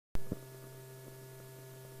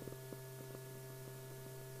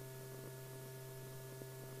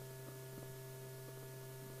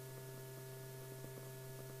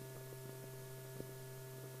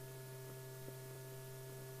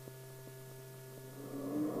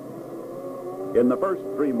In the first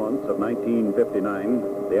 3 months of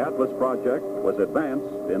 1959, the Atlas project was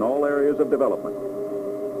advanced in all areas of development.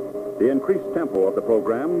 The increased tempo of the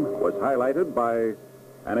program was highlighted by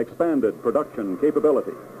an expanded production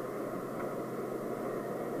capability.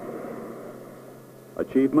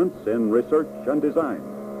 Achievements in research and design.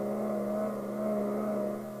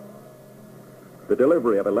 The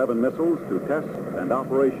delivery of 11 missiles to test and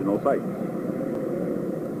operational sites.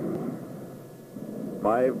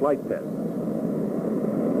 5 flight tests.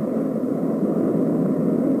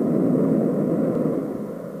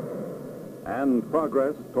 And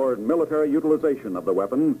progress toward military utilization of the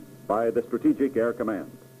weapon by the Strategic Air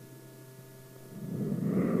Command.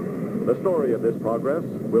 The story of this progress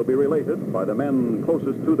will be related by the men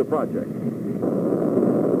closest to the project.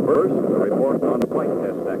 First, a report on flight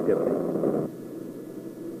test activity.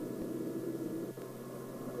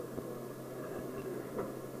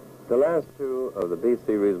 The last 2 of the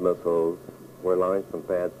B-series missiles were launched from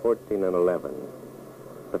pads 14 and 11.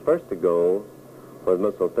 The first to go was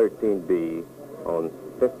missile 13B on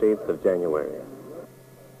 15th of January.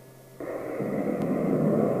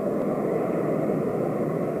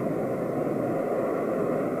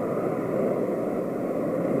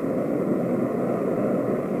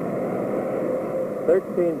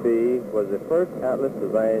 B was the first Atlas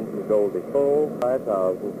designed to go the full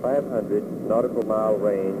 5,500 nautical mile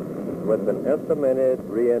range with an instrumented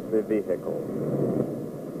re-entry vehicle.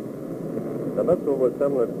 The missile was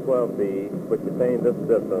similar to 12B, which attained this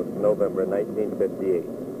distance in November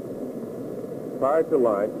 1958. Prior to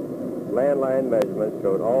launch, landline measurements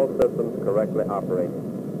showed all systems correctly operating.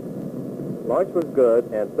 Launch was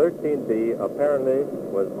good, and 13B apparently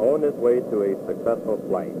was on its way to a successful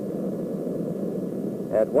flight.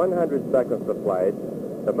 At 100 seconds of flight,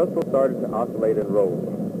 the missile started to oscillate and roll.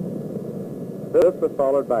 This was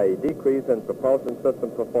followed by a decrease in propulsion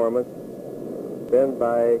system performance, then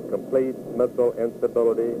by complete missile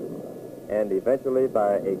instability, and eventually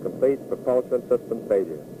by a complete propulsion system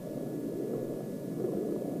failure.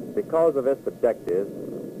 Because of its objectives,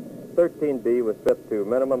 13B was stripped to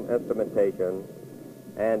minimum instrumentation,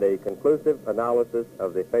 and a conclusive analysis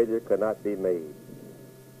of the failure could not be made.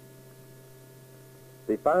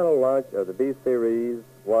 The final launch of the B-series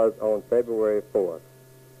was on February 4th.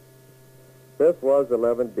 This was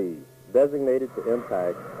 11B, designated to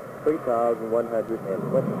impact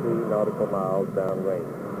 3,122 nautical miles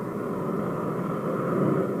downrange.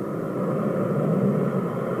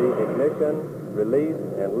 The ignition, release,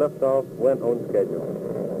 and liftoff went on schedule.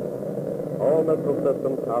 All missile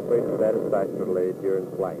systems operated satisfactorily during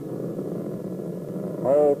flight.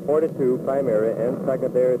 All 42 primary and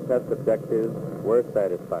secondary test objectives were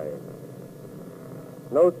satisfied.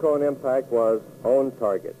 Nose cone impact was on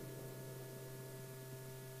target.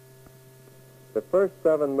 The first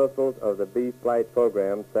 7 missiles of the B flight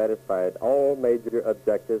program satisfied all major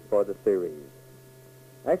objectives for the series.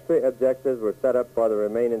 Extra objectives were set up for the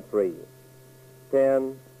remaining 3,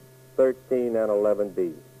 10, 13, and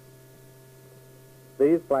 11B.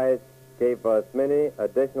 These flights gave us many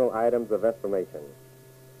additional items of information.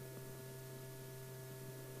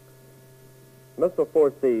 Missile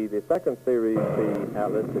 4C, the second Series C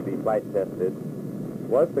Atlas to be flight tested,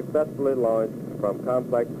 was successfully launched from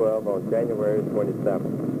Complex 12 on January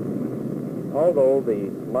 27th. Although the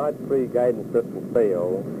mod-free guidance system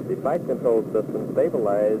failed, the flight control system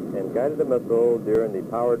stabilized and guided the missile during the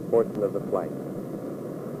powered portion of the flight.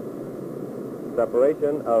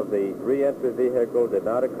 Separation of the re-entry vehicle did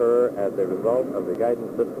not occur as a result of the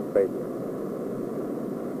guidance system failure.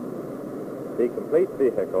 The complete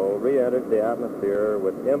vehicle re-entered the atmosphere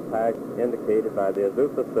with impact indicated by the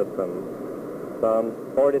Azusa system some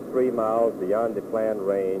 43 miles beyond the planned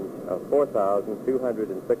range of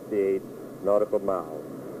 4,268 nautical miles.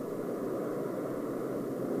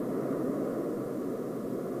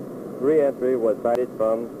 Re-entry was sighted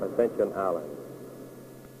from Ascension Island.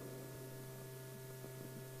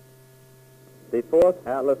 The 4th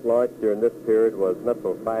Atlas launch during this period was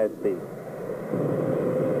missile 5C.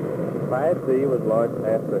 5C was launched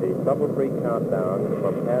after a trouble-free countdown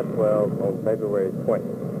from Pad 12 on February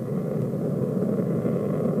 20th.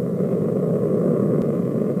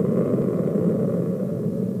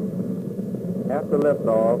 After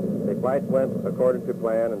liftoff, the flight went according to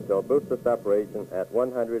plan until booster separation at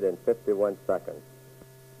 151 seconds.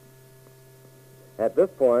 At this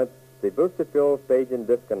point, the booster fuel staging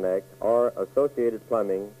disconnect or associated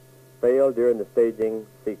plumbing failed during the staging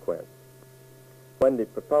sequence. When the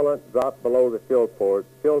propellant dropped below the fuel port,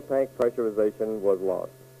 fuel tank pressurization was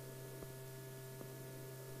lost.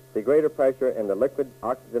 The greater pressure in the liquid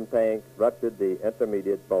oxygen tank ruptured the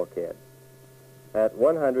intermediate bulkhead. At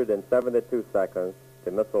 172 seconds,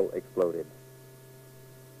 the missile exploded.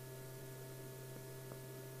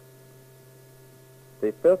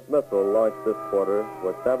 The fifth missile launched this quarter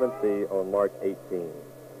was 7C on March 18.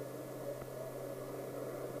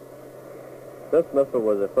 This missile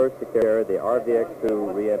was the first to carry the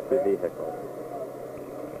RVX-2 reentry vehicle.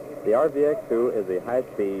 The RVX-2 is a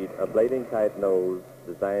high-speed, ablating-type nose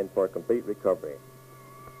designed for complete recovery.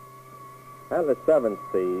 Atlas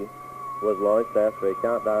 7C was launched after a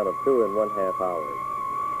countdown of 2½ hours.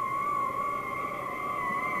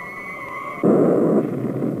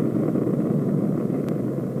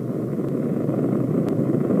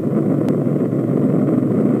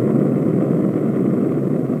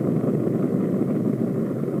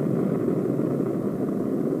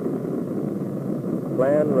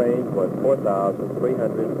 Planned range was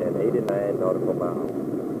 4,389 nautical miles.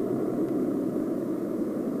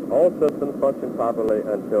 All systems functioned properly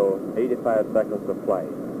until 85 seconds of flight,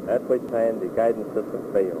 at which time the guidance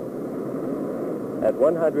system failed. At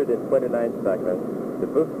 129 seconds, the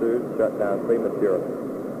boosters shut down prematurely.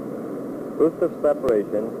 Booster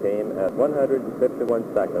separation came at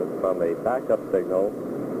 151 seconds from a backup signal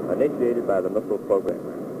initiated by the missile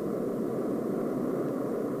programmer.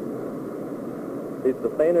 The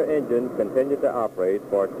sustainer engine continued to operate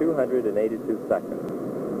for 282 seconds.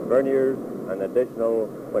 Verniers, an additional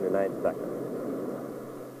 29 seconds.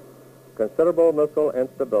 Considerable missile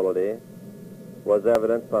instability was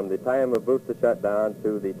evident from the time of booster shutdown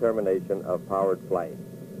to the termination of powered flight.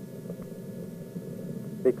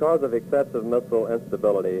 Because of excessive missile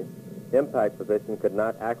instability, impact position could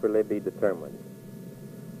not accurately be determined.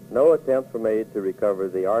 No attempts were made to recover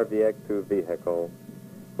the RVX-2 vehicle,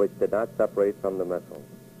 which did not separate from the missile.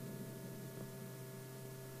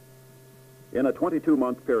 In a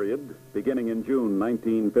 22-month period, beginning in June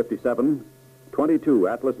 1957, 22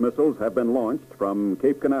 Atlas missiles have been launched from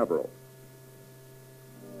Cape Canaveral.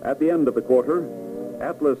 At the end of the quarter,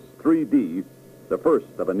 Atlas 3D, the first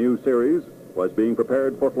of a new series, was being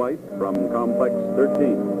prepared for flight from Complex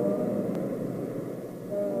 13.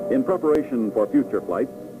 In preparation for future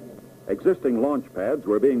flights, existing launch pads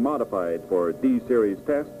were being modified for D-series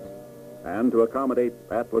tests and to accommodate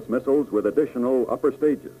Atlas missiles with additional upper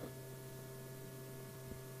stages.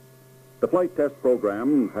 The flight test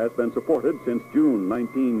program has been supported since June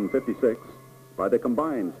 1956 by the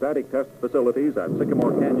combined static test facilities at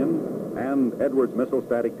Sycamore Canyon and Edwards Missile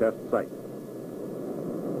Static Test Site.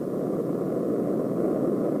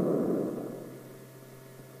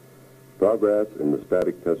 Progress in the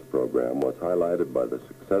static test program was highlighted by the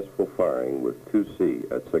successful firing with 2C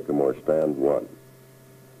at Sycamore Stand 1.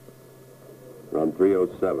 Run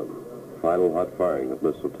 307, final hot firing of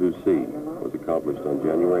Missile 2C, was accomplished on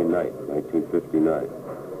January 9, 1959.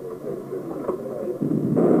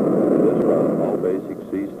 In this run, all basic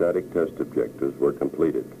C static test objectives were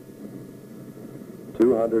completed.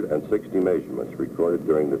 260 measurements recorded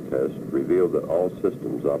during the test revealed that all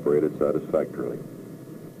systems operated satisfactorily.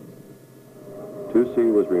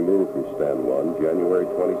 2C was removed from Stand 1 January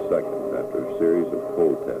 22nd after a series of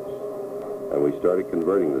cold tests, and we started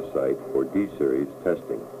converting the site for D-series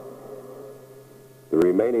testing. The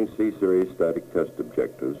remaining C-series static test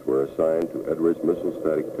objectives were assigned to Edwards Missile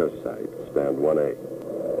Static Test Site, Stand 1A.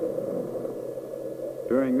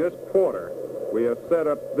 During this quarter, we have set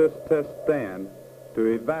up this test stand to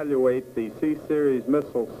evaluate the C-series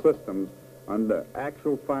missile systems under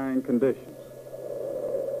actual firing conditions.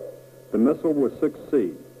 The missile was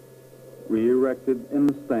 6C, re-erected in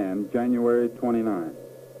the stand January 29.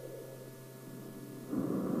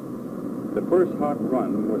 The first hot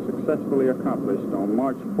run was successfully accomplished on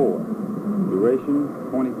March 4, duration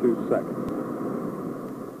 22 seconds.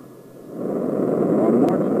 On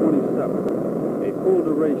March 27, a full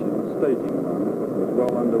duration staging run was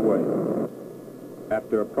well underway.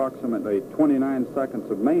 After approximately 29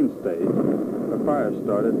 seconds of main stage, a fire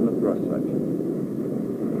started in the thrust section.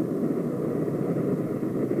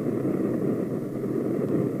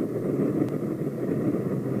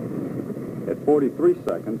 At 43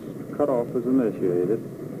 seconds, cutoff was initiated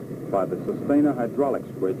by the sustainer hydraulic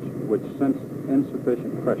switch, which sensed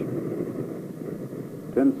insufficient pressure.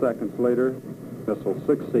 10 seconds later, Missile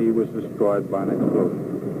 6C was destroyed by an explosion.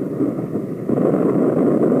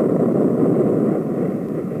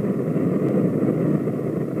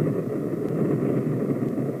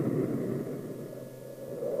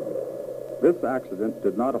 This accident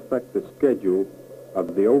did not affect the schedule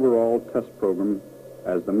of the overall test program,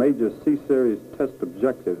 as the major C-series test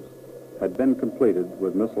objectives had been completed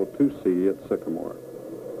with Missile 2C at Sycamore.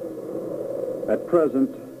 At present,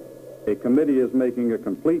 a committee is making a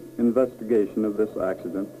complete investigation of this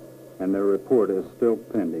accident and their report is still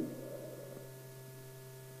pending.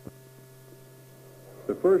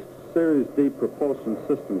 The first Series D propulsion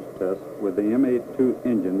systems tests with the M82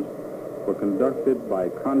 engines were conducted by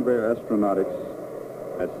Convair Astronautics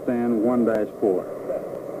at Stand 1-4.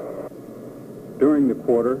 During the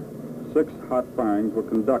quarter, 6 hot firings were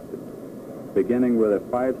conducted, beginning with a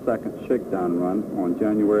 5-second shakedown run on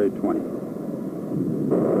January 20.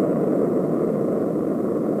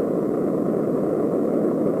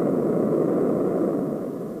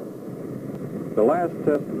 The last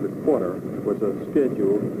test of the quarter was a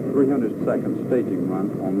scheduled 300-second staging run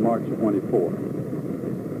on March 24.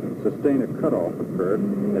 Sustainer cutoff occurred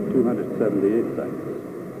at 278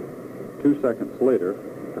 seconds. 2 seconds later,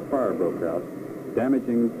 a fire broke out,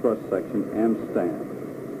 damaging the thrust section and stand.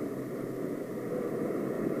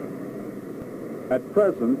 At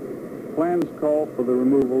present, plans call for the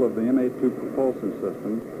removal of the M82 propulsion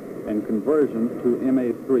system and conversion to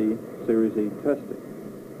M83 Series E testing.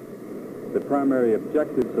 The primary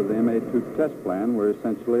objectives of the M82 test plan were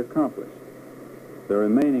essentially accomplished. The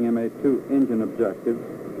remaining M82 engine objectives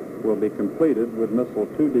will be completed with Missile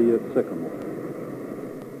 2D at Sycamore.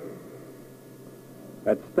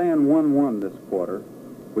 At Stand 1-1 this quarter,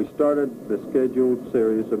 we started the scheduled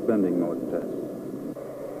series of bending mode tests.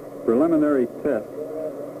 Preliminary tests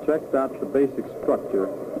checked out the basic structure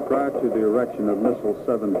prior to the erection of Missile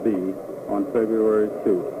 7B on February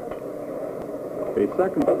 2. A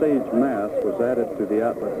second stage mass was added to the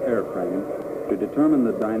Atlas airframe to determine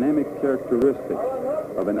the dynamic characteristics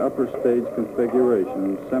of an upper stage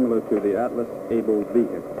configuration similar to the Atlas Able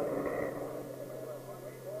vehicle.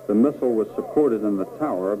 The missile was supported in the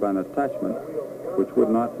tower by an attachment which would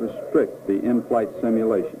not restrict the in-flight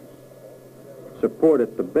simulations. Support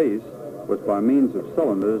at the base was by means of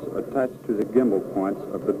cylinders attached to the gimbal points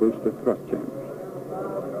of the booster thrust chambers.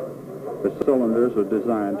 The cylinders are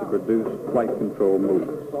designed to produce flight control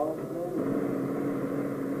movements.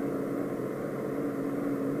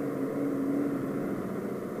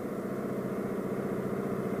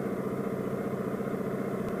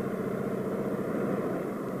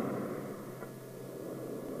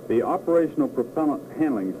 The operational propellant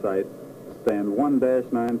handling site, Stand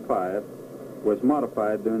 1-95, was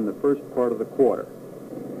modified during the first part of the quarter.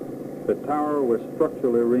 The tower was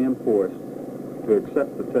structurally reinforced to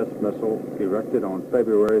accept the test missile erected on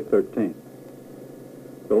February 13th.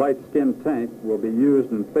 The light skin tank will be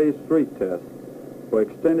used in Phase 3 tests for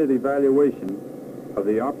extended evaluation of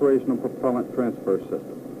the operational propellant transfer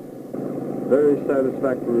system. Very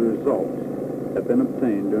satisfactory results have been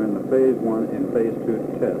obtained during the Phase 1 and Phase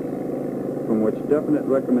 2 tests, from which definite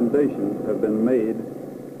recommendations have been made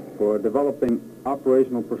for developing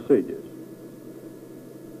operational procedures.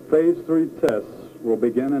 Phase 3 tests will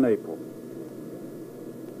begin in April.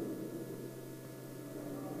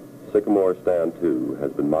 Sycamore Stand 2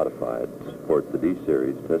 has been modified to support the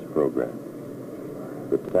D-Series test program.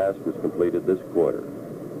 The task was completed this quarter,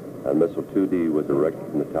 and Missile 2D was erected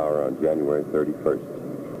in the tower on January 31st.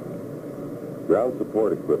 Ground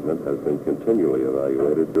support equipment has been continually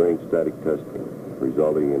evaluated during static testing,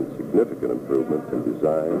 resulting in significant improvements in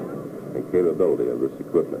design and capability of this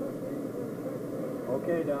equipment.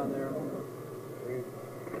 Okay, down there.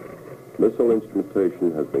 Missile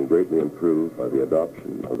instrumentation has been greatly improved by the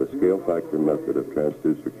adoption of the scale factor method of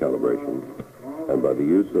transducer calibration and by the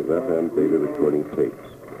use of FM data recording tapes.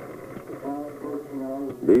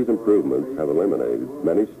 These improvements have eliminated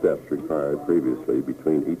many steps required previously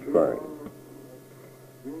between each firing.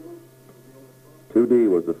 2D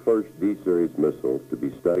was the first D-Series missile to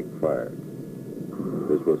be static fired.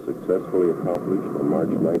 This was successfully accomplished on March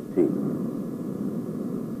 19th.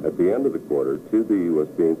 At the end of the quarter, 2D was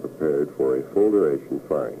being prepared for a full-duration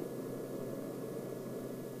firing.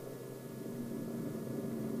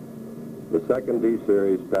 The second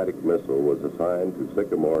D-Series static missile was assigned to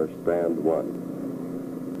Sycamore Stand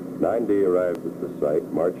 1. 9D arrived at the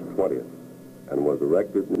site March 20th and was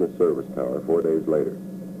erected in the service tower 4 days later.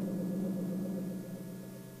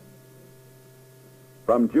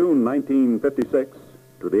 From June 1956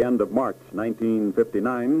 to the end of March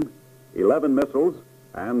 1959, 11 missiles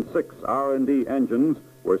and 6 R&D engines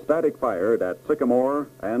were static fired at Sycamore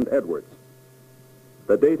and Edwards.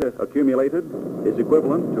 The data accumulated is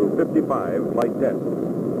equivalent to 55 flight tests.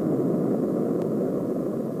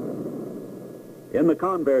 In the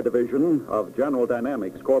Convair division of General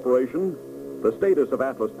Dynamics Corporation, the status of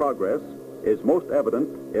Atlas progress is most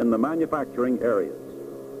evident in the manufacturing areas.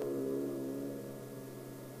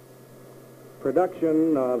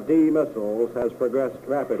 Production of D missiles has progressed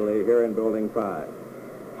rapidly here in Building 5.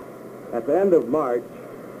 At the end of March,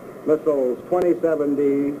 missiles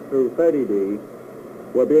 27D through 30D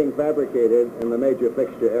were being fabricated in the major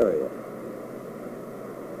fixture area.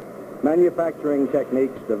 Manufacturing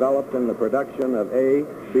techniques developed in the production of A,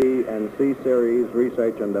 B, and C series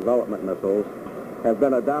research and development missiles have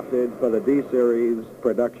been adopted for the D series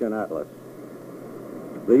production atlas.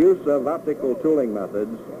 The use of optical tooling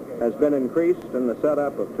methods has been increased in the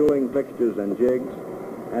setup of tooling fixtures and jigs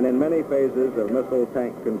and in many phases of missile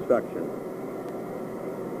tank construction.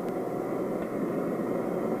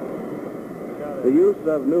 The use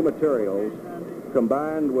of new materials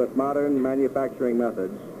combined with modern manufacturing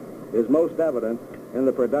methods is most evident in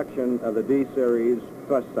the production of the D-series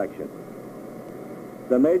thrust section.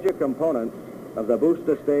 The major components of the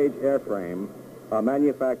booster stage airframe are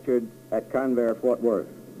manufactured at Convair, Fort Worth.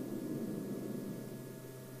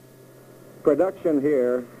 Production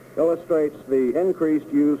here illustrates the increased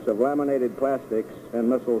use of laminated plastics in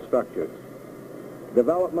missile structures.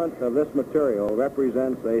 Development of this material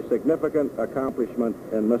represents a significant accomplishment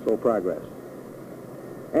in missile progress.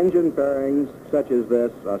 Engine fairings such as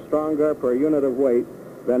this are stronger per unit of weight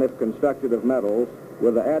than if constructed of metals,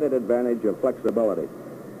 with the added advantage of flexibility.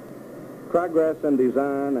 Progress in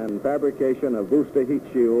design and fabrication of booster heat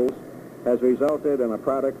shields has resulted in a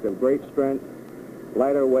product of great strength,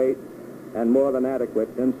 lighter weight, and more than adequate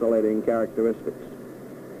insulating characteristics.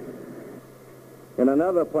 In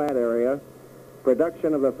another plant area,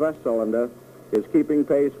 production of the thrust cylinder is keeping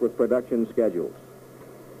pace with production schedules.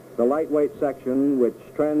 The lightweight section, which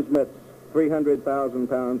transmits 300,000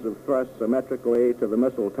 pounds of thrust symmetrically to the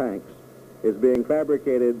missile tanks, is being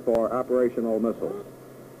fabricated for operational missiles.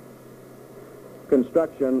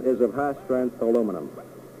 Construction is of high-strength aluminum.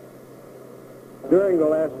 During the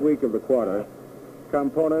last week of the quarter,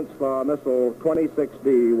 components for missile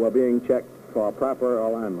 26D were being checked for proper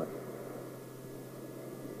alignment.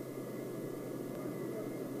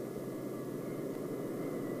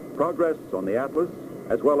 Progress on the Atlas,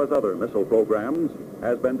 as well as other missile programs,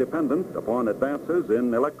 has been dependent upon advances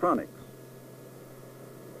in electronics.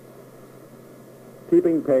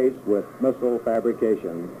 Keeping pace with missile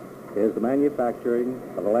fabrication is the manufacturing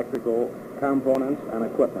of electrical components and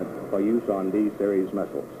equipment for use on D-series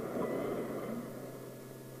missiles.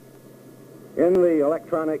 In the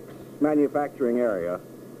electronics manufacturing area,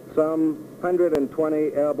 some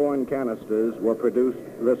 120 airborne canisters were produced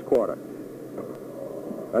this quarter.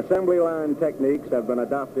 Assembly line techniques have been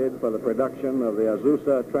adopted for the production of the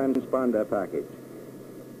Azusa transponder package.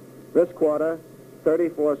 This quarter,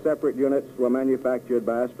 34 separate units were manufactured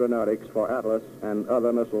by astronautics for Atlas and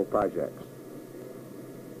other missile projects.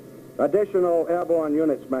 Additional airborne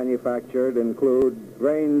units manufactured include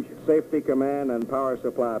range safety command and power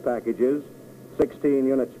supply packages, 16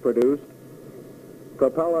 units produced,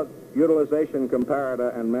 propeller utilization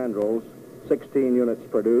comparator and mandrels, 16 units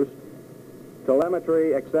produced,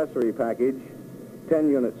 telemetry accessory package,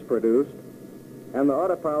 10 units produced, and the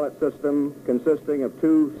autopilot system consisting of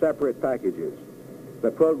 2 separate packages,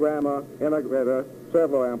 the programmer, integrator,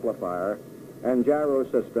 servo amplifier, and gyro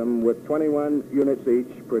system with 21 units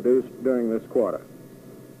each produced during this quarter.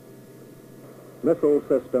 Missile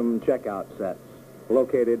system checkout sets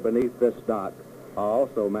located beneath this dock are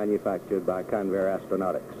also manufactured by Convair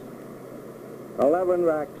Astronautics. 11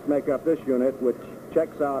 racks make up this unit, which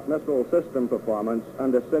checks out missile system performance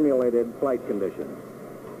under simulated flight conditions.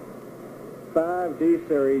 5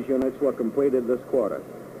 D-series units were completed this quarter.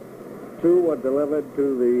 2 were delivered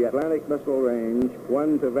to the Atlantic Missile Range,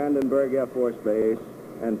 1 to Vandenberg Air Force Base,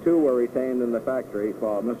 and 2 were retained in the factory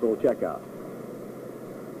for missile checkout.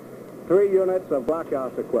 3 units of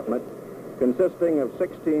blockhouse equipment, consisting of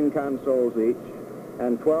 16 consoles each,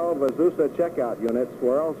 and 12 Azusa checkout units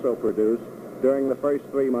were also produced during the first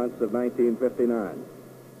 3 months of 1959.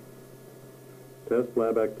 Test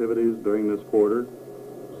lab activities during this quarter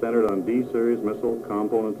centered on D-series missile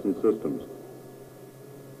components and systems.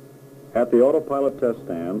 At the autopilot test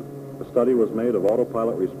stand, a study was made of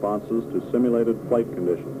autopilot responses to simulated flight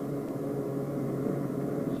conditions.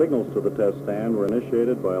 Signals to the test stand were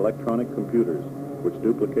initiated by electronic computers, which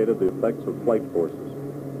duplicated the effects of flight forces.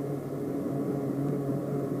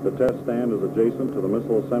 The test stand is adjacent to the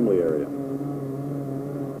missile assembly area.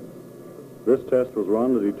 This test was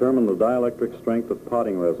run to determine the dielectric strength of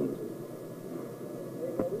potting resins.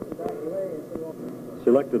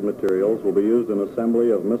 Selected materials will be used in assembly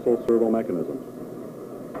of missile servo mechanisms.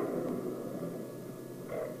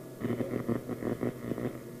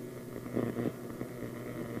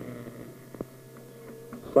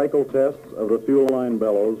 Cycle tests of the fuel line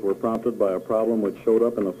bellows were prompted by a problem which showed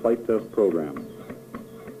up in the flight test program.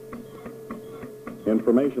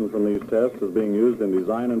 Information from these tests is being used in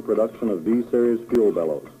design and production of D-series fuel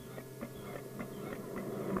bellows.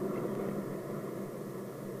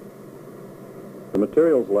 The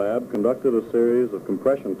materials lab conducted a series of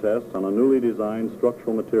compression tests on a newly designed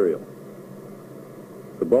structural material.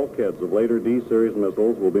 The bulkheads of later D-series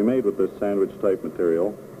missiles will be made with this sandwich-type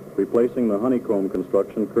material, replacing the honeycomb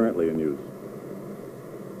construction currently in use.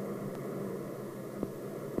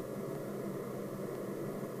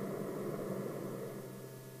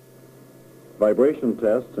 Vibration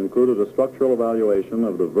tests included a structural evaluation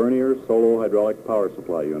of the vernier solo hydraulic power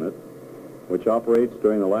supply unit, which operates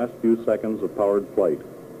during the last few seconds of powered flight.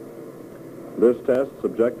 This test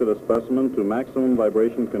subjected a specimen to maximum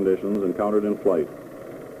vibration conditions encountered in flight.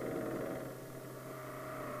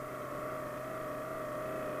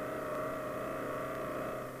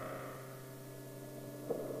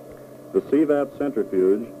 The CVAT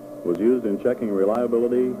centrifuge was used in checking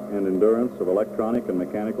reliability and endurance of electronic and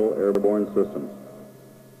mechanical airborne systems.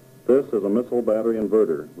 This is a missile battery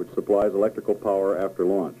inverter, which supplies electrical power after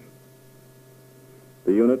launch.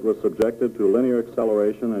 The unit was subjected to linear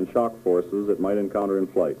acceleration and shock forces it might encounter in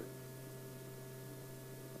flight.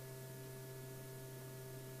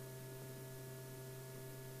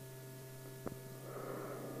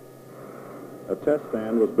 A test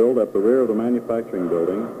stand was built at the rear of the manufacturing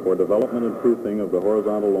building for development and proofing of the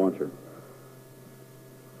horizontal launcher.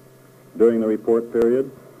 During the report period,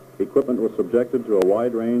 equipment was subjected to a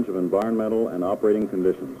wide range of environmental and operating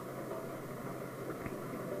conditions.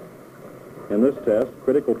 In this test,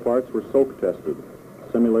 critical parts were soak tested,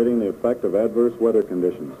 simulating the effect of adverse weather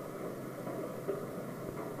conditions.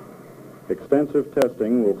 Extensive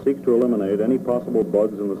testing will seek to eliminate any possible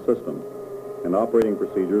bugs in the system, and operating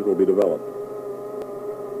procedures will be developed.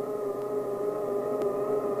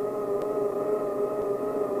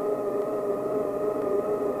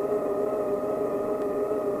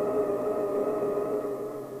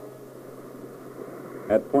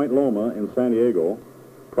 At Point Loma in San Diego,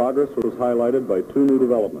 progress was highlighted by two new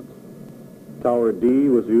developments. Tower D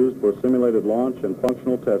was used for simulated launch and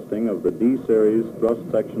functional testing of the D-series thrust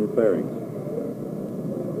section fairings.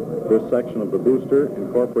 This section of the booster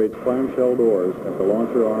incorporates clamshell doors at the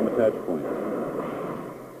launcher arm attach point.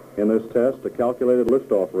 In this test, a calculated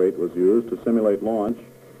liftoff rate was used to simulate launch,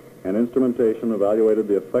 and instrumentation evaluated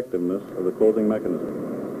the effectiveness of the closing mechanism.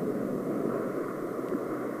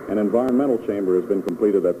 An environmental chamber has been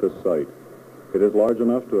completed at this site. It is large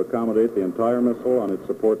enough to accommodate the entire missile on its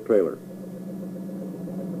support trailer.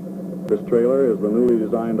 This trailer is the newly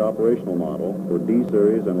designed operational model for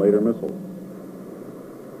D-series and later missiles.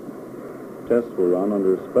 Tests were run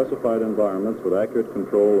under specified environments with accurate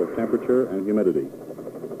control of temperature and humidity.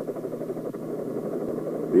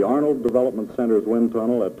 The Arnold Development Center's wind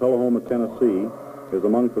tunnel at Tullahoma, Tennessee is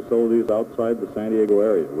among facilities outside the San Diego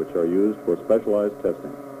area which are used for specialized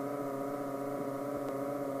testing.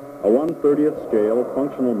 A 1/30th scale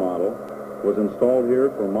functional model was installed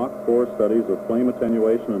here for Mach 4 studies of flame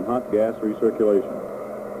attenuation and hot gas recirculation.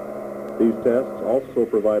 These tests also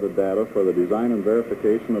provided data for the design and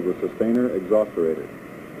verification of the sustainer exhausterator.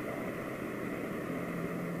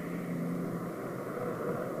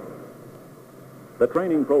 The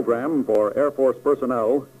training program for Air Force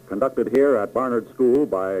personnel conducted here at Barnard School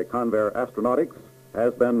by Convair Astronautics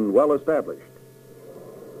has been well established.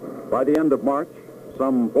 By the end of March,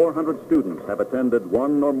 some 400 students have attended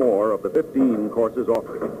one or more of the 15 courses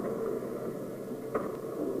offered.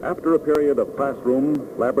 After a period of classroom,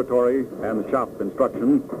 laboratory, and shop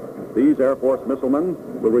instruction, these Air Force missilemen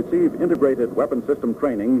will receive integrated weapon system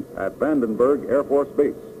training at Vandenberg Air Force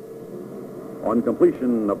Base. On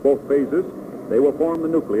completion of both phases, they will form the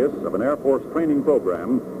nucleus of an Air Force training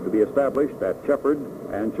program to be established at Shepherd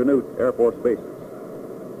and Chanute Air Force bases.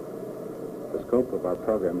 The scope of our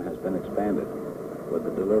program has been expanded with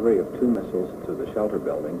the delivery of 2 missiles to the shelter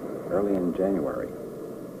building early in January.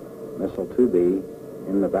 Missile 2B,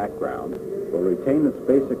 in the background, will retain its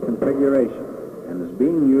basic configuration and is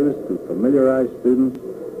being used to familiarize students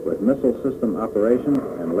with missile system operation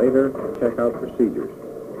and later check-out procedures.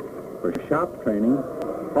 For shop training,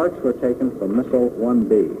 parts were taken from Missile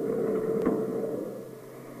 1B.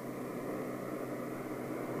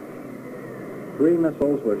 Three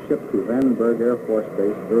missiles were shipped to Vandenberg Air Force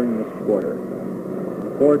Base during this quarter.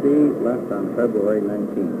 4D left on February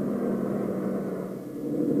 19th.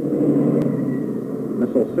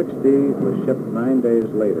 Missile 6D was shipped 9 days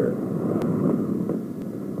later.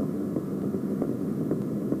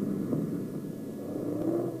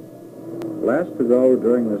 Last to go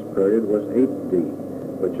during this period was 8D,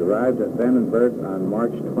 which arrived at Vandenberg on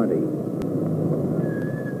March 20.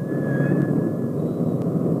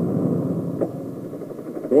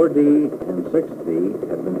 .4D and 6D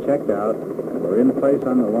had been checked out and were in place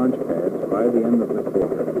on the launch pads by the end of the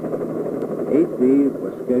quarter. 8B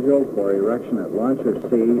was scheduled for erection at Launcher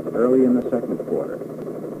C early in the second quarter.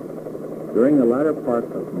 During the latter part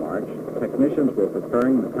of March, technicians were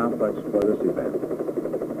preparing the complex for this event.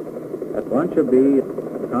 At Launcher B,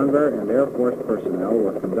 Convair and Air Force personnel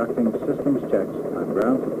were conducting systems checks on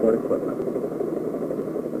ground support equipment.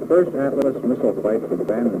 The first Atlas missile flight from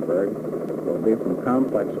Vandenberg will be from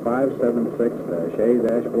Complex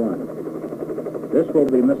 576-A-1. This will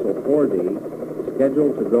be Missile 4D,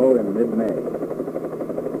 scheduled to go in mid-May.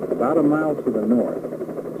 About a mile to the north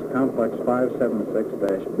is Complex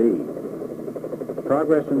 576-B.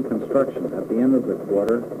 Progress in construction at the end of the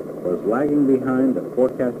quarter was lagging behind the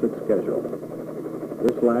forecasted schedule.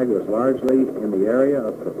 This lag was largely in the area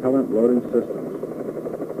of propellant loading systems.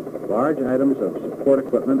 Large items of support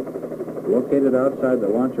equipment located outside the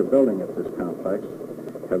launcher building at this complex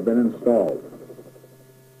have been installed.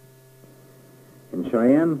 In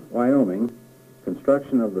Cheyenne, Wyoming,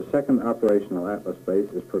 construction of the second operational Atlas base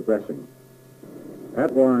is progressing.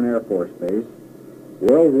 At Warren Air Force Base,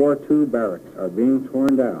 World War II barracks are being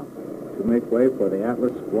torn down to make way for the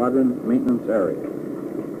Atlas Squadron Maintenance Area.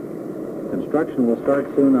 Construction will start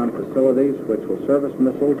soon on facilities which will service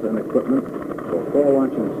missiles and equipment for 4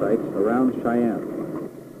 launching sites around Cheyenne.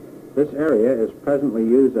 This area is presently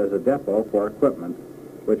used as a depot for equipment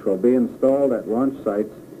which will be installed at launch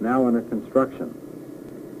sites now under construction.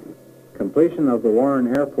 Completion of the Warren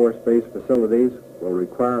Air Force Base facilities will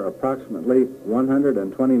require approximately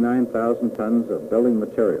 129,000 tons of building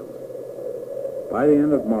materials. By the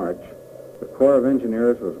end of March, the Corps of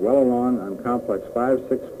Engineers was well along on Complex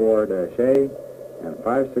 564-A and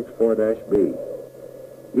 564-B,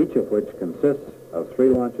 each of which consists of 3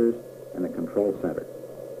 launchers and a control center.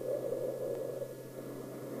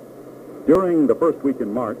 During the first week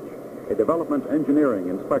in March, a development engineering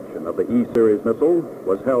inspection of the E-Series missile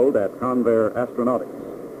was held at Convair Astronautics.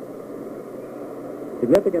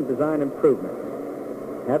 Significant design improvements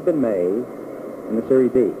have been made in the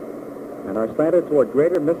Series E and are slanted toward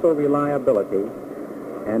greater missile reliability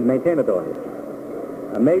and maintainability.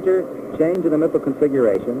 A major change in the missile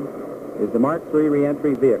configuration is the Mark III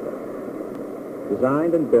reentry vehicle,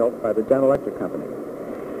 designed and built by the General Electric Company.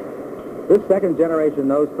 This second-generation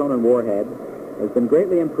nose cone and warhead has been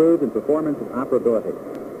greatly improved in performance and operability.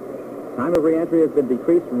 Time of reentry has been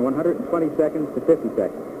decreased from 120 seconds to 50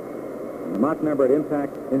 seconds, and the Mach number at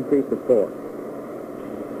impact increased to 4.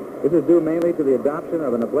 This is due mainly to the adoption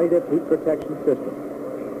of an ablative heat protection system.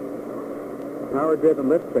 A power-driven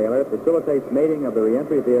lift trailer facilitates mating of the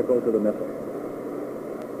reentry vehicle to the missile.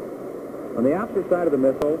 On the opposite side of the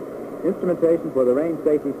missile, instrumentation for the range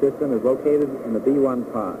safety system is located in the B-1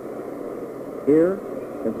 pod. Here,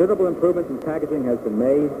 considerable improvements in packaging has been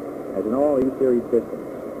made as in all E-Series systems.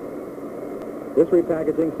 This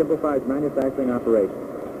repackaging simplifies manufacturing operations.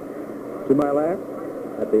 To my left,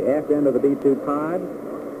 at the aft end of the B-2 pod,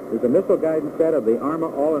 is a missile guidance set of the ARMA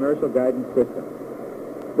all-inertial guidance system.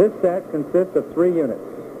 This set consists of 3 units: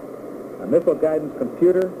 a missile guidance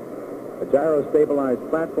computer, a gyro-stabilized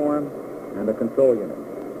platform, and a control unit.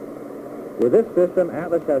 With this system,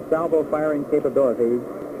 Atlas has salvo firing capabilities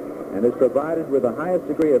and is provided with the highest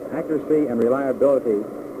degree of accuracy and reliability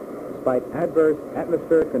despite adverse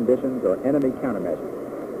atmospheric conditions or enemy countermeasures.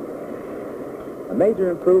 A major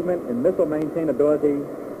improvement in missile maintainability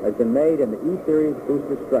has been made in the E-Series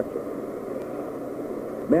booster structure.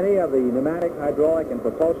 Many of the pneumatic, hydraulic, and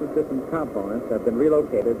propulsion system components have been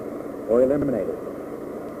relocated or eliminated.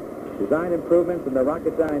 Design improvements in the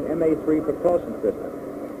Rocketdyne MA3 propulsion system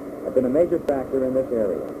have been a major factor in this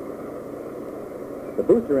area. The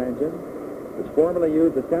booster engine, which formerly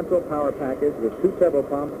used a central power package with 2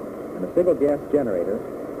 turbopumps and a single gas generator,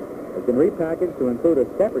 has been repackaged to include a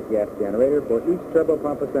separate gas generator for each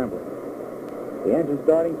turbopump assembly. The engine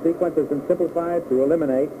starting sequence has been simplified to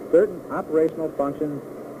eliminate certain operational functions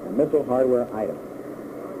and missile hardware items.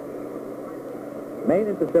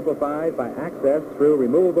 Maintenance is simplified by access through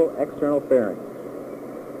removable external fairings.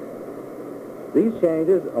 These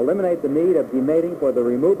changes eliminate the need of demating for the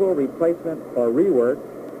removal, replacement, or rework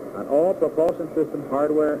on all propulsion system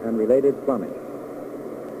hardware and related plumbing.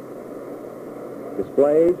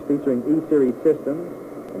 Displays featuring E-Series systems,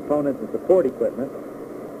 components, and support equipment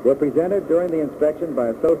were presented during the inspection by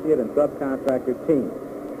associate and subcontractor teams.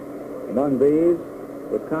 Among these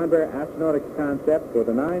was Convair Astronautics concept for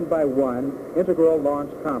the 9x1 integral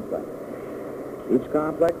launch complex. Each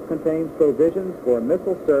complex contains provisions for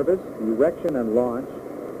missile service, erection, and launch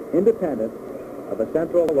independent of a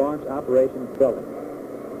central launch operations building.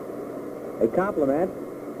 A complement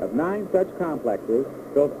of 9 such complexes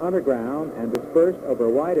built underground and dispersed over a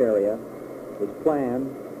wide area is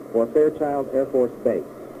planned for Fairchild Air Force Base.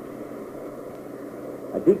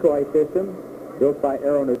 decoy system built by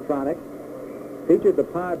Aeroneutronics featured the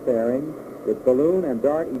pod fairing with balloon and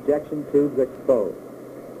dart ejection tubes exposed.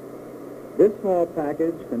 This small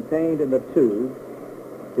package contained in the tube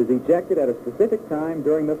is ejected at a specific time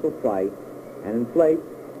during missile flight and inflates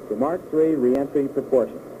to Mark III reentry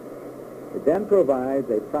proportions. It then provides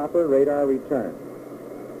a proper radar return.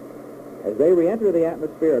 As they reenter the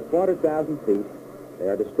atmosphere at 400,000 feet, they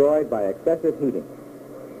are destroyed by excessive heating.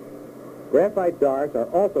 Graphite darts are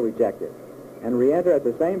also ejected and reenter at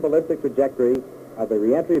the same ballistic trajectory of the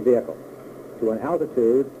reentry vehicle to an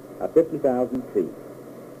altitude of 50,000 feet.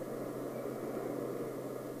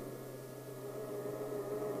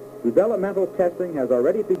 Developmental testing has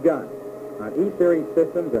already begun on E-Series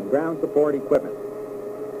systems and ground support equipment.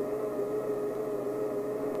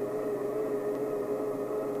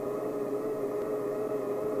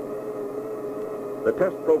 The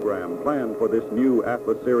test program planned for this new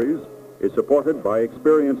Atlas series is supported by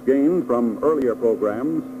experience gained from earlier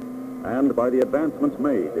programs and by the advancements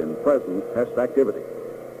made in present test activity.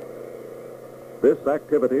 This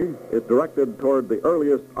activity is directed toward the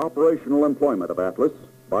earliest operational employment of Atlas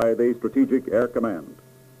by the Strategic Air Command.